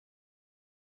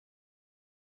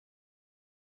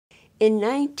In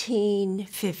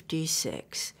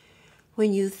 1956,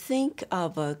 when you think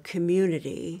of a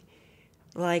community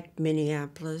like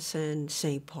Minneapolis and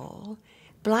St. Paul,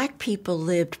 Black people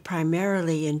lived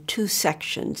primarily in two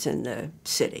sections in the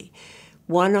city,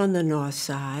 one on the north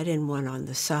side and one on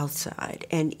the south side.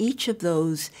 And each of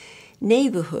those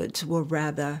neighborhoods were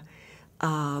rather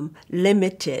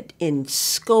limited in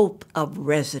scope of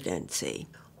residency.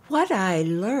 What I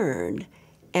learned,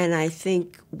 and I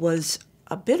think was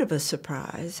a bit of a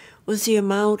surprise, was the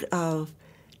amount of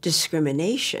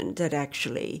discrimination that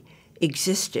actually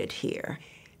existed here.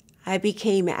 I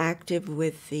became active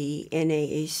with the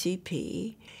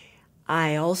NAACP.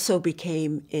 I also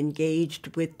became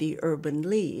engaged with the Urban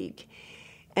League,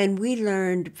 and we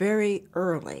learned very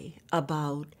early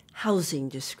about housing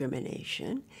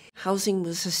discrimination. Housing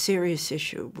was a serious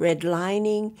issue.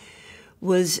 Redlining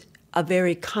was a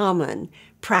very common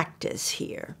practice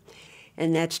here,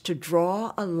 and that's to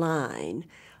draw a line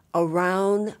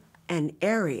around an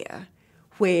area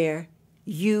where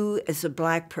you as a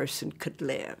Black person could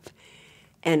live,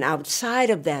 and outside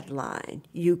of that line,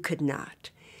 you could not.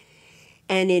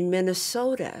 And in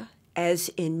Minnesota, as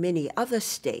in many other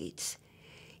states,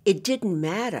 it didn't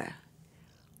matter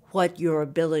what your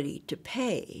ability to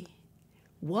pay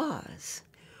was.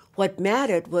 What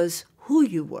mattered was who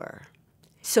you were.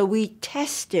 So we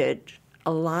tested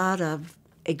a lot of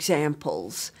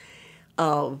examples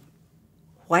of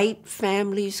white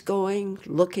families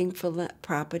looking for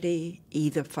property,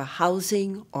 either for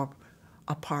housing or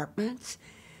apartments,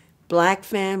 Black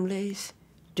families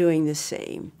doing the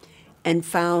same, and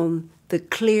found the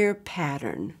clear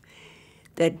pattern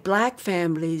that Black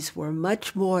families were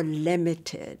much more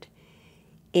limited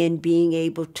in being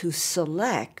able to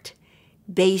select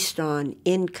based on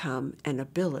income and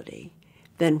ability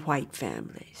than white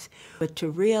families. But to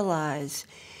realize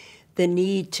the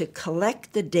need to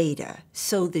collect the data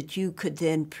so that you could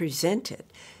then present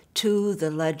it to the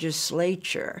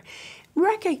legislature,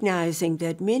 recognizing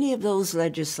that many of those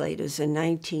legislators in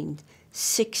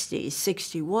 1960,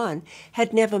 61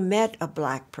 had never met a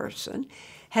Black person,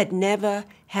 had never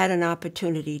had an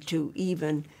opportunity to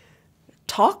even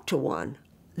talk to one.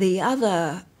 The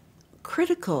other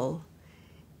critical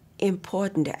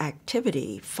important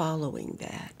activity following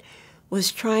that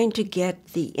was trying to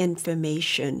get the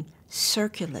information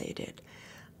circulated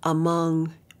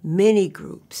among many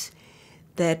groups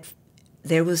that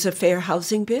there was a fair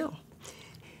housing bill,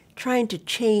 trying to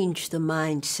change the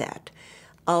mindset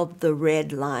of the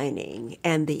redlining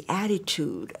and the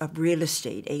attitude of real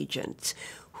estate agents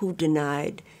who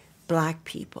denied Black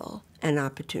people an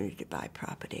opportunity to buy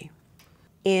property.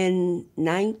 In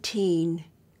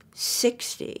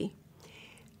 1960,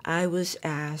 I was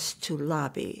asked to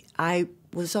lobby. I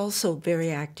was also very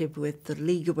active with the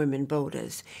League of Women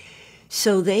Voters.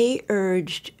 So they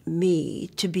urged me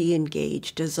to be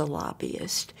engaged as a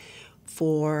lobbyist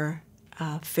for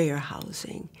fair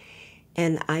housing.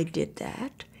 And I did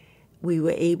that. We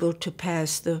were able to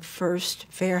pass the first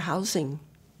fair housing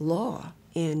law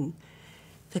in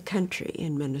the country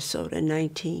in Minnesota in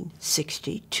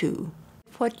 1962.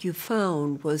 What you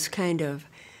found was kind of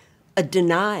a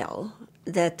denial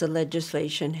that the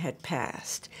legislation had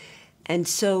passed. And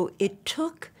so it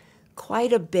took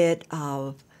quite a bit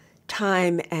of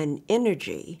time and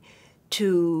energy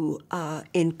to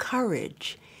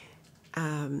encourage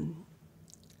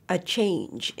a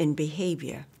change in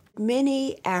behavior.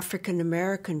 Many African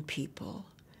American people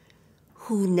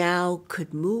who now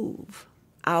could move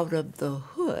out of the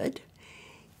hood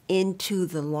into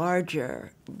the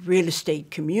larger real estate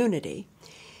community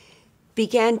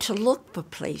began to look for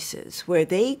places where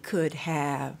they could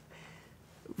have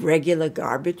regular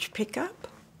garbage pickup,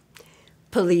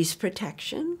 police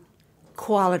protection,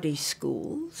 quality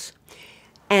schools,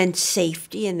 and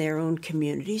safety in their own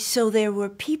communities. So there were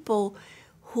people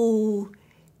who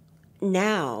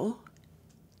now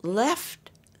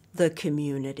left the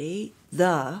community,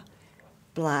 the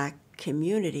Black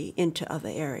community, into other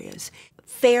areas.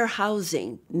 Fair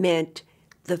housing meant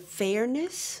the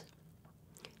fairness.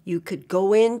 You could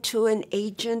go into an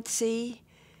agency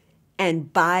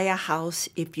and buy a house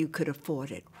if you could afford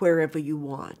it, wherever you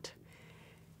want.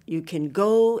 You can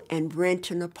go and rent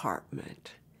an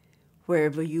apartment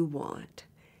wherever you want,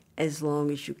 as long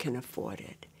as you can afford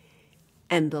it.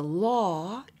 And the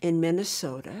law in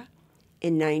Minnesota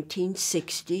in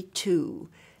 1962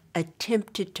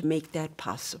 attempted to make that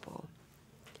possible.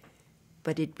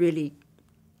 But it really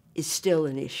is still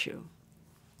an issue.